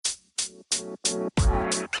Words.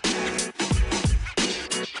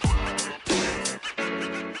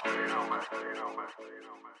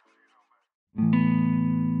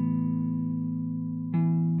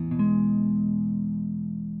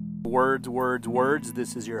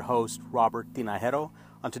 This is your host, Robert Tinajero.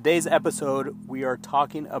 On today's episode, we are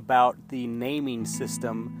talking about the naming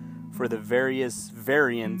system for the various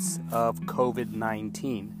variants of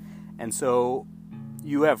COVID-19. And so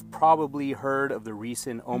you have probably heard of the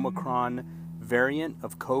recent Omicron variant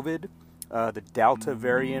of COVID. The Delta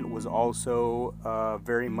variant was also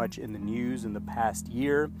very much in the news in the past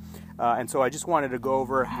year. And so I just wanted to go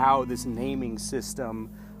over how this naming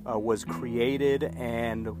system was created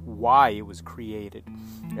and why it was created.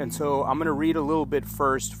 And so I'm going to read a little bit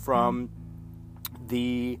first from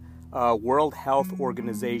the World Health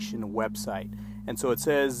Organization website. And so it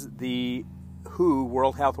says the WHO,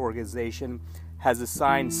 World Health Organization, has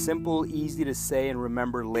assigned simple, easy to say and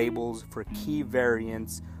remember labels for key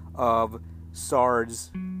variants of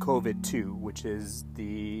SARS-CoV-2, which is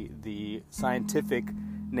the scientific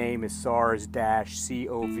name is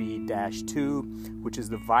SARS-CoV-2, which is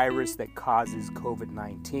the virus that causes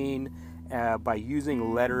COVID-19 by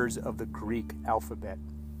using letters of the Greek alphabet.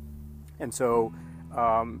 And so,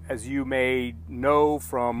 as you may know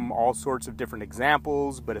from all sorts of different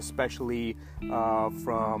examples, but especially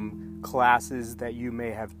from classes that you may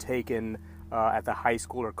have taken at the high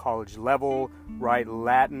school or college level, right?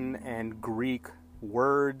 Latin and Greek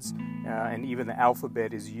words and even the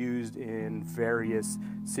alphabet is used in various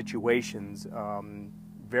situations,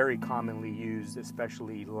 very commonly used,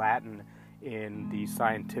 especially Latin in the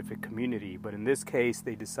scientific community. But in this case,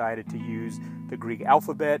 they decided to use the Greek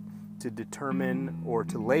alphabet to determine or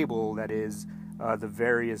to label, that is, the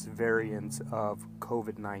various variants of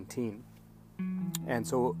COVID-19. And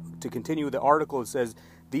so to continue the article, it says,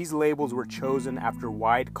 these labels were chosen after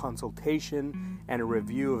wide consultation and a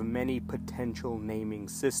review of many potential naming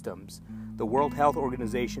systems. The World Health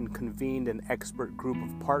Organization convened an expert group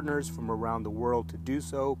of partners from around the world to do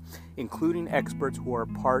so, including experts who are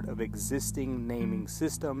part of existing naming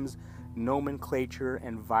systems, nomenclature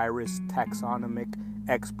and virus taxonomic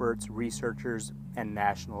experts, researchers, and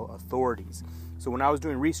national authorities. So when I was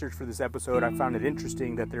doing research for this episode, I found it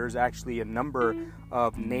interesting that there's actually a number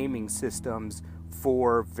of naming systems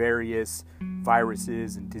for various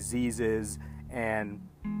viruses and diseases, and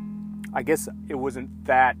I guess it wasn't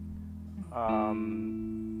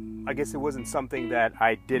something that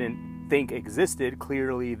I didn't think existed.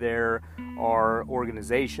 Clearly there are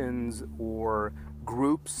organizations or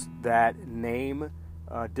groups that name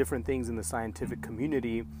different things in the scientific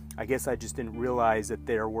community. I guess I just didn't realize that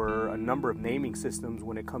there were a number of naming systems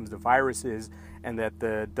when it comes to viruses, and that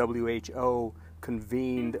the WHO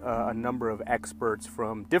convened a number of experts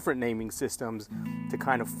from different naming systems to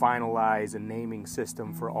kind of finalize a naming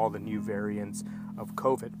system for all the new variants of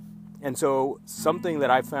COVID. And so something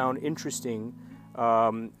that I found interesting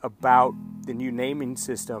about the new naming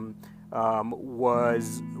system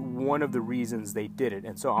was one of the reasons they did it.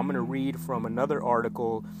 And so I'm going to read from another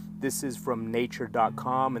article. This is from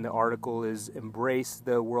nature.com, and the article is Embrace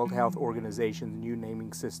the World Health Organization's New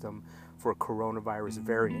Naming System for Coronavirus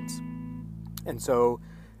Variants. And so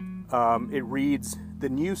it reads, the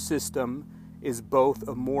new system is both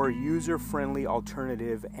a more user-friendly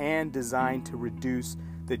alternative and designed to reduce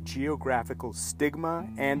the geographical stigma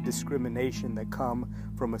and discrimination that come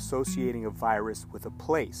from associating a virus with a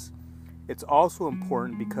place. It's also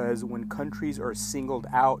important because when countries are singled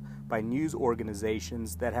out by news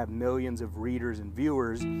organizations that have millions of readers and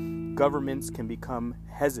viewers, governments can become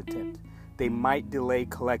hesitant. They might delay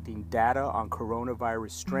collecting data on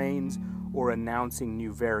coronavirus strains or announcing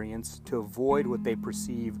new variants to avoid what they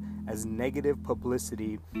perceive as negative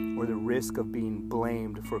publicity or the risk of being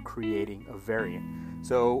blamed for creating a variant.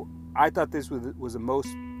 So I thought this was the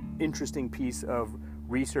most interesting piece of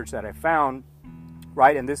research that I found,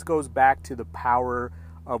 right? And this goes back to the power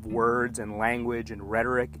of words and language and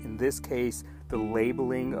rhetoric, in this case, the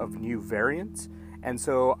labeling of new variants. And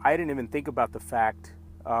so I didn't even think about the fact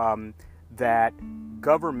that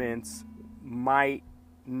governments might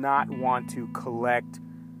not want to collect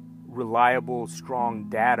reliable, strong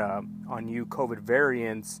data on new COVID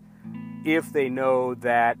variants if they know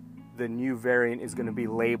that the new variant is going to be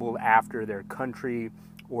labeled after their country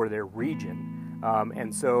or their region.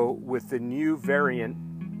 And so with the new variant,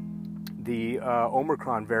 the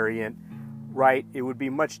Omicron variant, right, it would be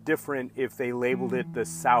much different if they labeled it the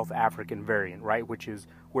South African variant, right, which is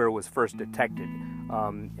where it was first detected.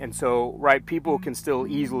 And so, right, people can still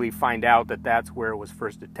easily find out that that's where it was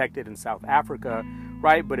first detected in South Africa,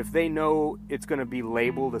 right? But if they know it's going to be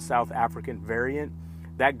labeled a South African variant,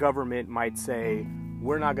 that government might say,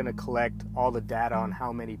 we're not going to collect all the data on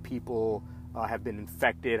how many people have been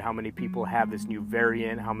infected, how many people have this new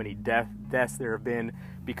variant, how many deaths there have been,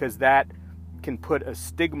 because that can put a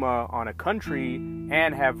stigma on a country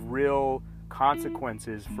and have real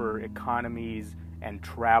consequences for economies and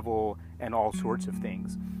travel and all sorts of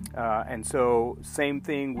things. And so same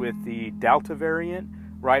thing with the Delta variant,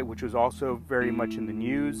 right, which was also very much in the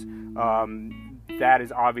news. That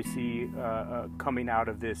is obviously coming out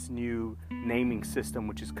of this new naming system,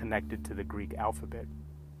 which is connected to the Greek alphabet.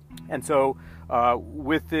 And so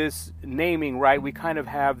with this naming, right, we kind of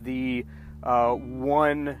have the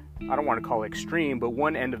one, I don't want to call it extreme, but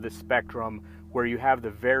one end of the spectrum where you have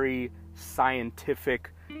the very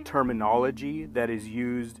scientific terminology that is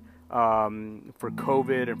used for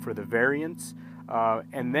COVID and for the variants.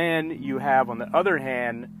 And then you have, on the other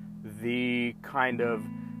hand, the kind of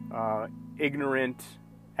ignorant,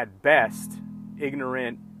 at best,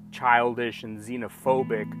 ignorant, childish, and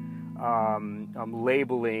xenophobic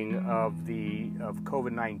labeling of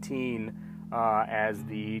COVID-19 as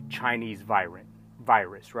the Chinese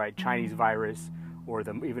virus, right? Chinese virus, or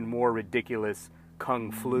the even more ridiculous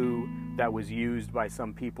Kung flu that was used by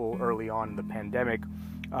some people early on in the pandemic.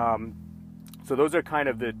 So those are kind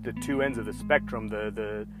of the two ends of the spectrum.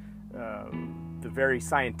 The very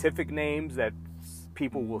scientific names that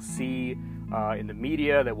people will see in the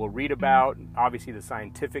media, that we'll read about. Obviously, the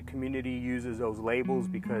scientific community uses those labels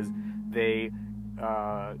because they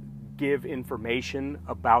give information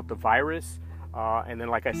about the virus. And then,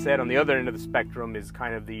 like I said, on the other end of the spectrum is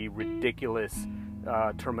kind of the ridiculous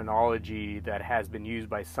terminology that has been used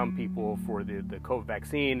by some people for the COVID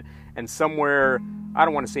vaccine, and somewhere, I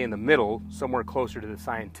don't want to say in the middle, somewhere closer to the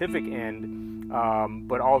scientific end,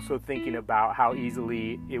 but also thinking about how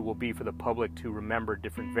easily it will be for the public to remember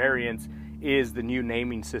different variants, is the new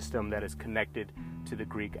naming system that is connected to the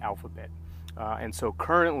Greek alphabet. And so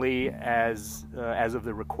currently, as of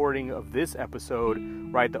the recording of this episode,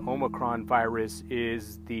 right, the Omicron virus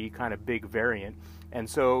is the kind of big variant. And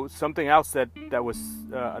so something else that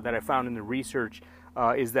I found in the research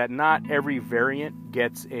is that not every variant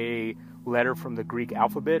gets a letter from the Greek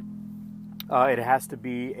alphabet. It has to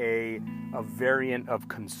be a variant of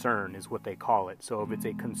concern, is what they call it. So if it's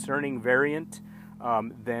a concerning variant,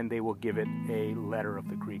 then they will give it a letter of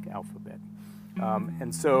the Greek alphabet.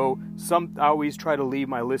 And so I always try to leave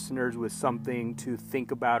my listeners with something to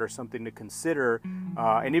think about or something to consider.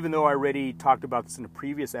 And even though I already talked about this in a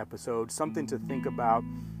previous episode, something to think about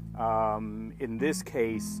in this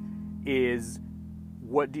case is,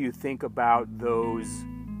 what do you think about those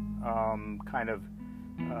kind of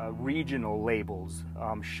regional labels?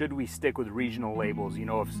 Should we stick with regional labels? You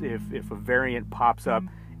know, if a variant pops up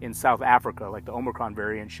in South Africa, like the Omicron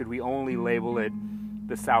variant, should we only label it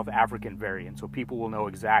the South African variant so people will know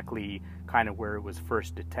exactly kind of where it was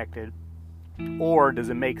first detected? Or does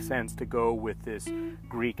it make sense to go with this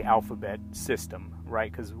Greek alphabet system,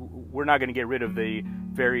 right? Because we're not going to get rid of the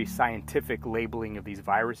very scientific labeling of these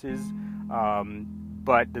viruses,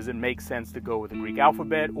 but does it make sense to go with the Greek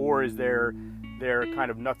alphabet, or is there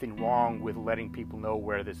kind of nothing wrong with letting people know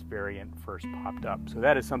where this variant first popped up? So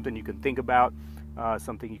that is something you can think about.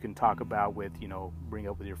 Something you can talk about with, bring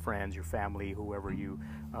up with your friends, your family, whoever you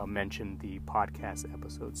mentioned the podcast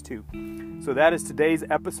episodes to. So that is today's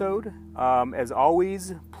episode. As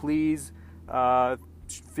always, please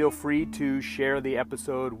feel free to share the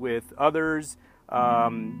episode with others.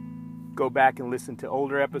 Go back and listen to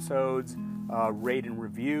older episodes, rate and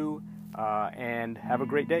review, and have a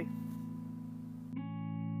great day.